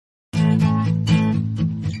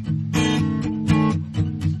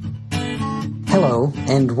Hello,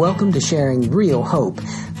 and welcome to Sharing Real Hope.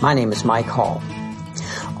 My name is Mike Hall.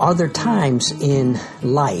 Are there times in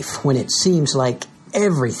life when it seems like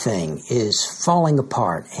everything is falling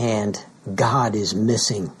apart and God is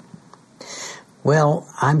missing? Well,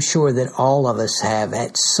 I'm sure that all of us have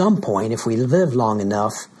at some point, if we live long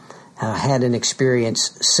enough, had an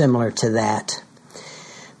experience similar to that.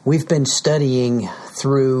 We've been studying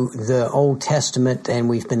through the Old Testament, and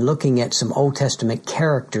we've been looking at some Old Testament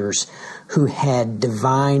characters who had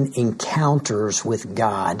divine encounters with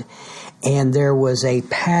God. And there was a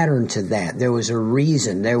pattern to that. There was a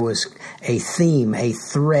reason. There was a theme, a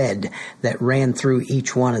thread that ran through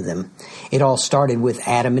each one of them. It all started with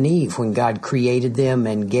Adam and Eve when God created them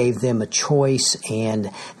and gave them a choice,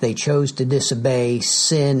 and they chose to disobey.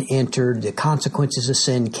 Sin entered. The consequences of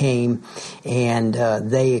sin came, and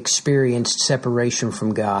they experienced separation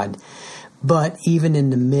from God. But even in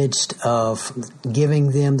the midst of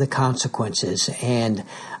giving them the consequences and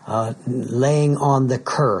laying on the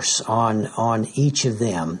curse on each of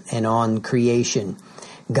them and on creation,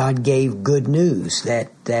 God gave good news, that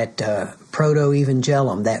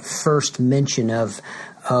proto-evangelium, that first mention of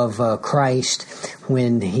Christ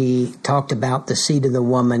when he talked about the seed of the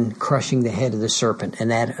woman crushing the head of the serpent. And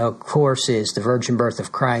that, of course, is the virgin birth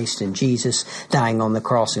of Christ and Jesus dying on the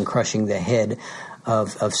cross and crushing the head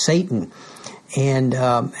of Satan. And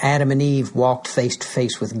Adam and Eve walked face to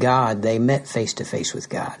face with God. They met face to face with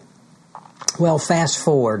God. Well, fast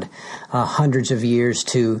forward hundreds of years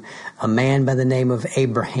to a man by the name of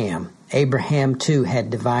Abraham. Abraham, too, had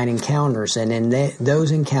divine encounters, and in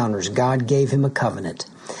those encounters, God gave him a covenant,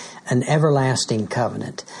 an everlasting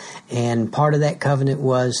covenant. And part of that covenant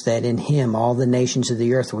was that in him all the nations of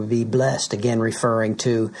the earth would be blessed, again referring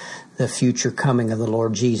to the future coming of the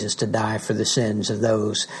Lord Jesus to die for the sins of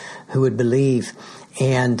those who would believe.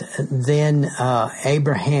 And then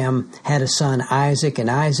Abraham had a son, Isaac, and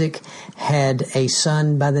Isaac had a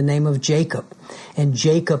son by the name of Jacob. And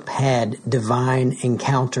Jacob had divine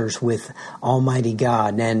encounters with Almighty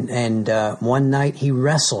God. And one night he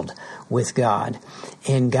wrestled with God.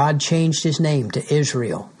 And God changed his name to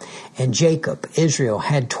Israel. And Jacob, Israel,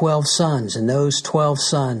 had 12 sons. And those 12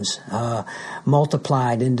 sons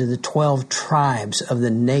multiplied into the 12 tribes of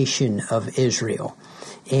the nation of Israel.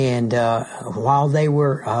 And while they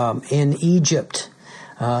were in Egypt,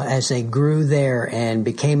 as they grew there and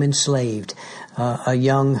became enslaved, a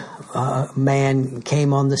young man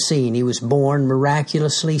came on the scene. He was born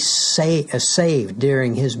miraculously saved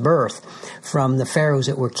during his birth from the pharaohs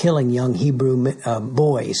that were killing young Hebrew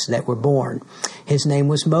boys that were born. His name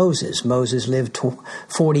was Moses. Moses lived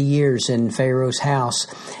 40 years in Pharaoh's house,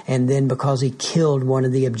 and then because he killed one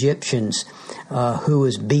of the Egyptians who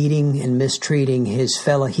was beating and mistreating his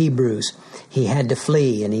fellow Hebrews, he had to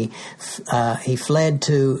flee, and he fled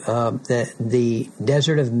to the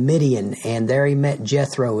desert of Midian, and there he met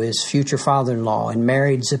Jethro, his future father-in-law, and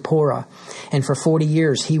married Zipporah. And for 40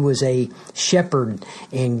 years he was a shepherd,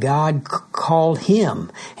 and God called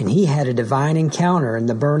him, and he had a divine encounter in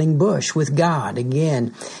the burning bush with God,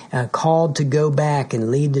 again called to go back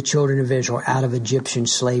and lead the children of Israel out of Egyptian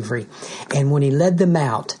slavery. And when he led them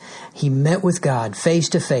out, he met with God face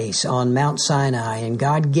to face on Mount Sinai, and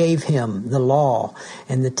God gave him the law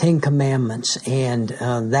and the 10 Commandments. And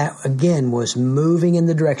that, again, was moving in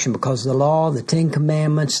the direction, because the law, the 10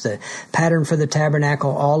 Commandments, the pattern for the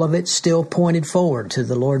tabernacle, all of it still pointed forward to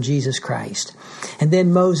the Lord Jesus Christ. And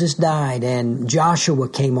then Moses died, and Joshua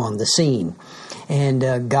came on the scene.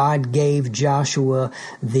 And God gave Joshua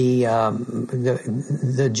the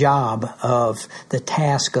job of the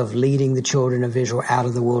task of leading the children of Israel out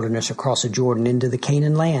of the wilderness across the Jordan into the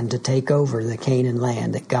Canaan land, to take over the Canaan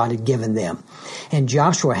land that God had given them. And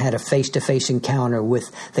Joshua had a face-to-face encounter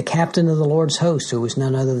with the captain of the Lord's host, who was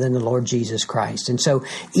none other than the Lord Jesus Christ. And so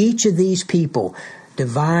each of these people,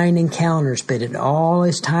 divine encounters, but it all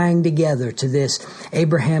is tying together to this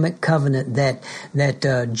Abrahamic covenant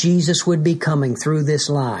that Jesus would be coming through this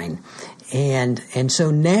line. And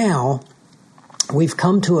so now we've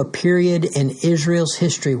come to a period in Israel's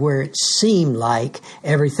history where it seemed like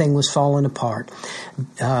everything was falling apart.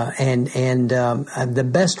 The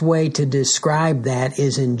best way to describe that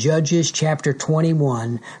is in Judges chapter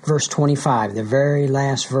 21, verse 25, the very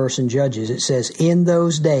last verse in Judges. It says, "In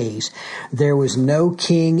those days there was no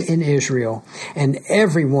king in Israel, and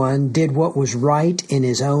everyone did what was right in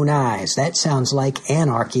his own eyes." That sounds like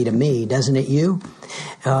anarchy to me, doesn't it, you?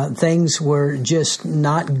 Things were just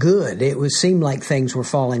not good. It seemed like things were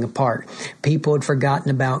falling apart. People had forgotten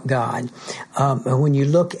about God. When you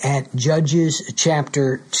look at Judges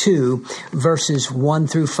chapter 2, verses 1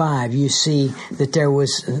 through 5, you see that there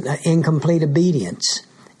was incomplete obedience.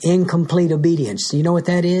 incomplete obedience. You know what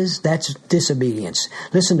that is? That's disobedience.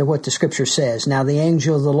 Listen to what the scripture says. Now the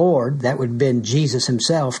angel of the Lord, that would have been Jesus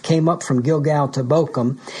himself, came up from Gilgal to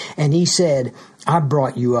Bochum, and he said, I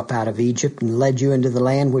brought you up out of Egypt and led you into the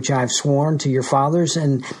land which I have sworn to your fathers,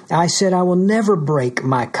 and I said, I will never break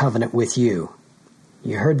my covenant with you.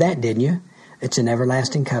 You heard that, didn't you? It's an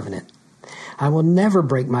everlasting covenant. I will never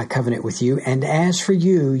break my covenant with you, and as for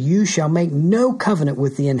you, you shall make no covenant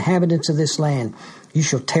with the inhabitants of this land. You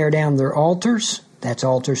shall tear down their altars, that's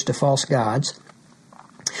altars to false gods,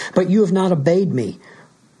 but you have not obeyed me.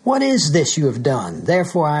 What is this you have done?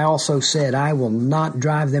 Therefore I also said, I will not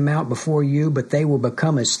drive them out before you, but they will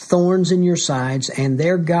become as thorns in your sides, and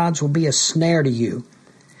their gods will be a snare to you.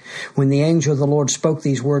 When the angel of the Lord spoke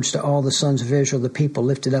these words to all the sons of Israel, the people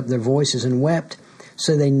lifted up their voices and wept.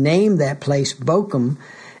 So they named that place Bochum,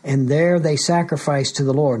 and there they sacrificed to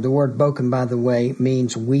the Lord. The word Bochum, by the way,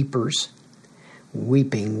 means weepers.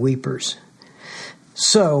 Weeping, weepers.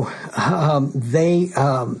 So they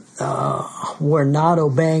were not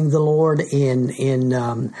obeying the Lord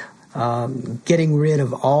in getting rid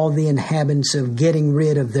of all the inhabitants, of getting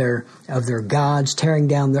rid of their gods, tearing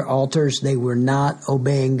down their altars. They were not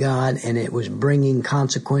obeying God, and it was bringing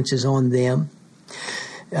consequences on them.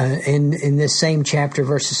 In this same chapter,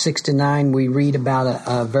 verses 6 to 9, we read about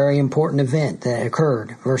a very important event that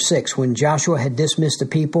occurred. Verse 6, when Joshua had dismissed the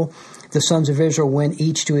people, the sons of Israel went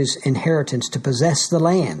each to his inheritance to possess the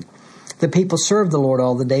land. The people served the Lord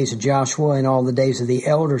all the days of Joshua and all the days of the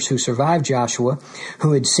elders who survived Joshua,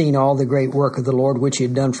 who had seen all the great work of the Lord which he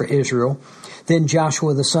had done for Israel. Then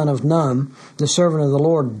Joshua the son of Nun, the servant of the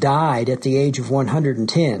Lord, died at the age of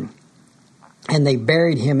 110. And they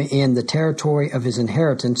buried him in the territory of his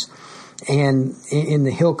inheritance and in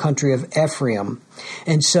the hill country of Ephraim.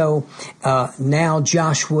 And so now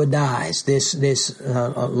Joshua dies. This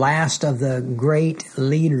last of the great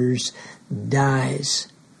leaders dies.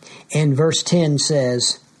 And verse 10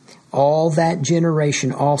 says, all that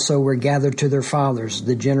generation also were gathered to their fathers,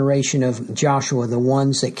 the generation of Joshua, the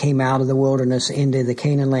ones that came out of the wilderness into the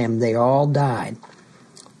Canaan land. They all died.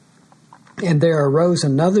 And there arose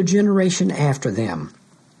another generation after them,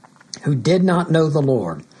 who did not know the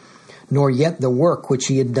Lord, nor yet the work which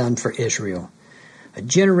he had done for Israel. A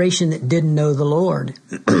generation that didn't know the Lord.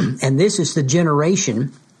 And this is the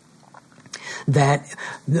generation that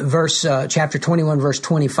chapter 21, verse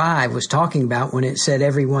 25 was talking about when it said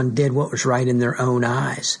everyone did what was right in their own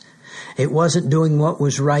eyes. It wasn't doing what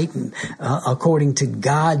was right according to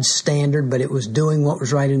God's standard, but it was doing what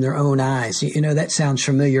was right in their own eyes. You know, that sounds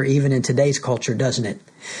familiar even in today's culture, doesn't it?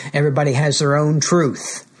 Everybody has their own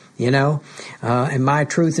truth, you know, and my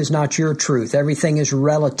truth is not your truth. Everything is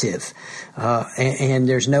relative, and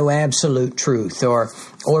there's no absolute truth,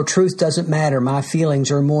 or truth doesn't matter. My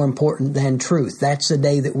feelings are more important than truth. That's the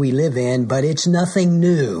day that we live in, but it's nothing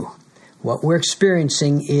new. What we're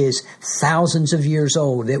experiencing is thousands of years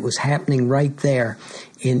old. It was happening right there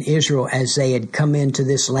in Israel as they had come into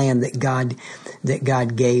this land that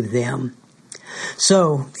God gave them.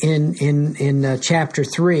 So in chapter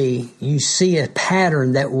 3, you see a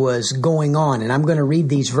pattern that was going on. And I'm going to read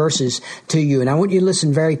these verses to you. And I want you to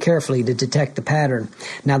listen very carefully to detect the pattern.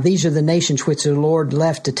 Now, these are the nations which the Lord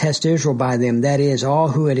left to test Israel by them. That is, all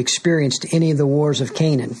who had experienced any of the wars of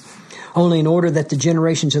Canaan. Only in order that the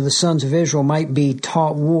generations of the sons of Israel might be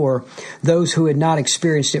taught war, those who had not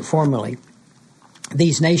experienced it formerly.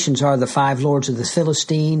 These nations are the 5 lords of the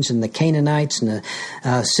Philistines and the Canaanites and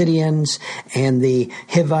the Sidonians and the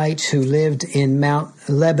Hivites who lived in Mount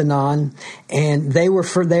Lebanon. And they were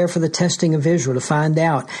there for the testing of Israel to find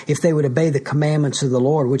out if they would obey the commandments of the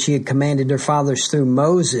Lord, which he had commanded their fathers through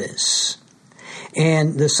Moses.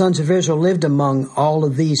 And the sons of Israel lived among all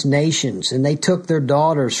of these nations, and they took their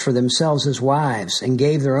daughters for themselves as wives and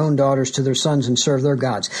gave their own daughters to their sons and served their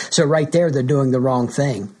gods. So right there, they're doing the wrong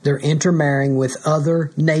thing. They're intermarrying with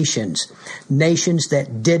other nations, nations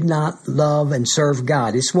that did not love and serve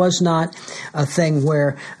God. This was not a thing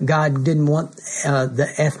where God didn't want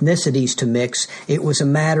the ethnicities to mix. It was a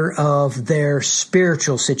matter of their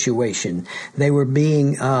spiritual situation. They were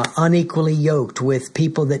being unequally yoked with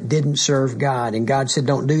people that didn't serve God. And God said,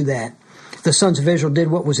 don't do that. The sons of Israel did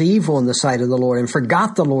what was evil in the sight of the Lord and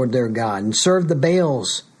forgot the Lord their God and served the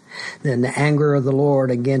Baals. Then the anger of the Lord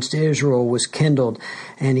against Israel was kindled,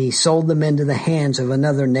 and he sold them into the hands of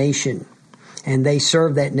another nation. And they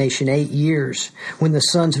served that nation 8 years. When the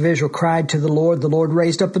sons of Israel cried to the Lord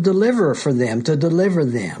raised up a deliverer for them to deliver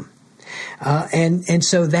them. And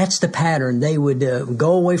so that's the pattern. They would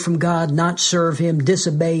go away from God, not serve Him,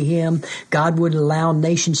 disobey Him. God would allow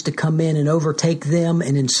nations to come in and overtake them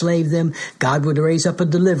and enslave them. God would raise up a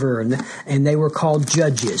deliverer, and they were called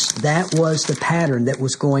judges. That was the pattern that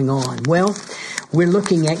was going on. Well, we're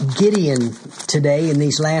looking at Gideon today in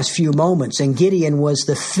these last few moments, and Gideon was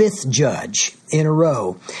the 5th judge in a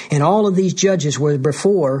row. And all of these judges were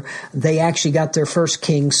before they actually got their first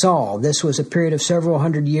king, Saul. This was a period of several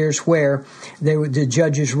hundred years where the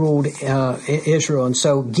judges ruled Israel. And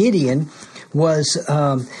so Gideon was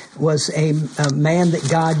a man that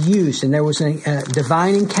God used. And there was a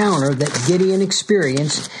divine encounter that Gideon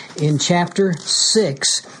experienced in chapter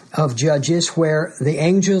 6 of Judges, where the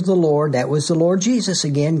angel of the Lord, that was the Lord Jesus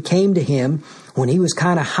again, came to him when he was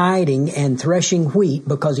kind of hiding and threshing wheat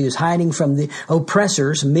because he was hiding from the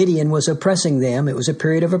oppressors. Midian was oppressing them. It was a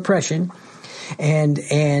period of oppression. And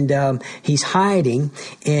he's hiding,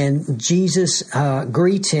 and Jesus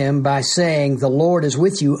greets him by saying, "The Lord is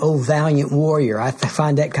with you, O valiant warrior." I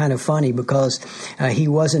find that kind of funny because he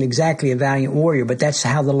wasn't exactly a valiant warrior, but that's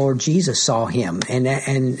how the Lord Jesus saw him.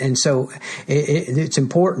 And so it's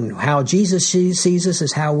important. How Jesus sees us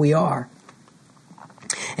is how we are.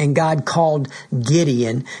 And God called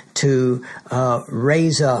Gideon to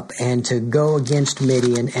raise up and to go against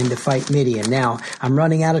Midian and to fight Midian. Now, I'm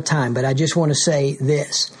running out of time, but I just want to say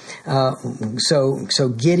this. So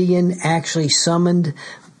Gideon actually summoned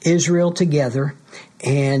Israel together,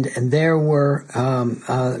 and there were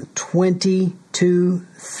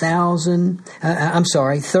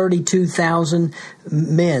 32,000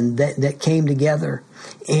 men that came together.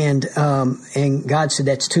 And God said,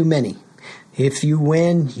 "That's too many. If you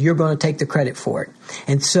win, you're going to take the credit for it."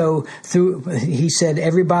 And so he said,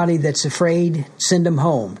 everybody that's afraid, send them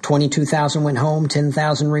home. 22,000 went home,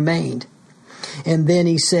 10,000 remained. And then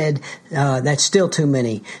he said, that's still too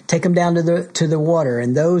many. Take them down to the water.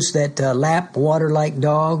 And those that lap water like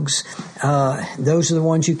dogs, those are the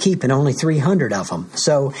ones you keep, and only 300 of them.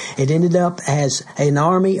 So it ended up as an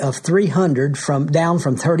army of 300 down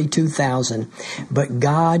from 32,000. But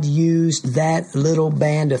God used that little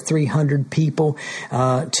band of 300 people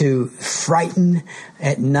to frighten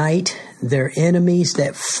at night their enemies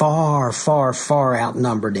that far, far, far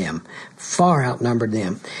outnumbered them.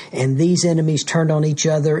 And these enemies turned on each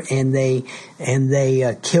other, and they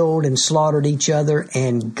killed and slaughtered each other,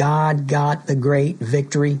 and God got the great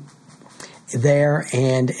victory there.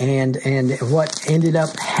 And what ended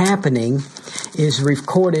up happening is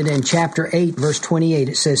recorded in chapter 8, verse 28.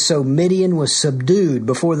 It says, "So Midian was subdued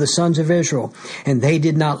before the sons of Israel, and they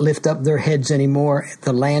did not lift up their heads anymore.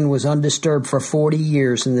 The land was undisturbed for 40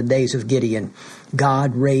 years in the days of Gideon."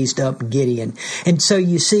 God raised up Gideon. And so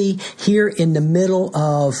you see, here in the middle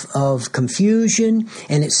of confusion,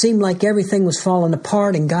 and it seemed like everything was falling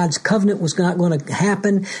apart and God's covenant was not going to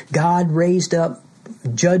happen, God raised up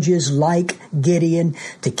judges like Gideon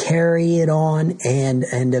to carry it on, and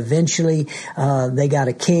eventually they got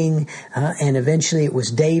a king, and eventually it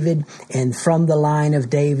was David, and from the line of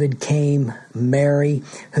David came Mary,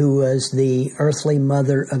 who was the earthly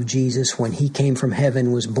mother of Jesus when he came from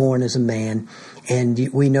heaven, was born as a man, and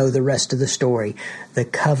we know the rest of the story. The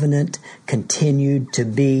covenant continued to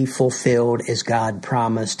be fulfilled as God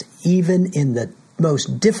promised, even in the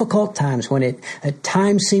most difficult times when it at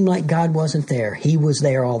times seemed like God wasn't there. He was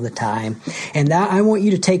there all the time. And I want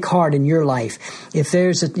you to take heart in your life. If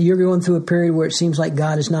you're going through a period where it seems like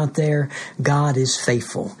God is not there, God is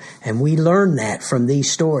faithful. And we learn that from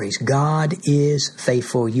these stories. God is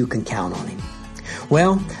faithful. You can count on Him.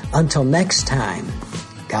 Well, until next time,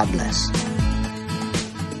 God bless.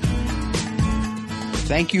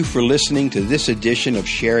 Thank you for listening to this edition of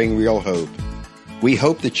Sharing Real Hope. We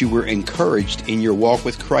hope that you were encouraged in your walk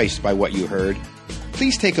with Christ by what you heard.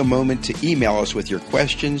 Please take a moment to email us with your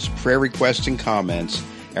questions, prayer requests, and comments.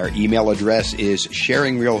 Our email address is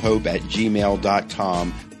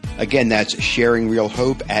sharingrealhope@gmail.com. Again, that's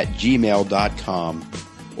sharingrealhope@gmail.com.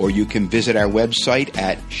 Or you can visit our website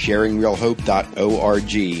at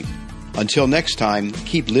sharingrealhope.org. Until next time,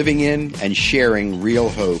 keep living in and sharing real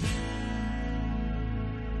hope.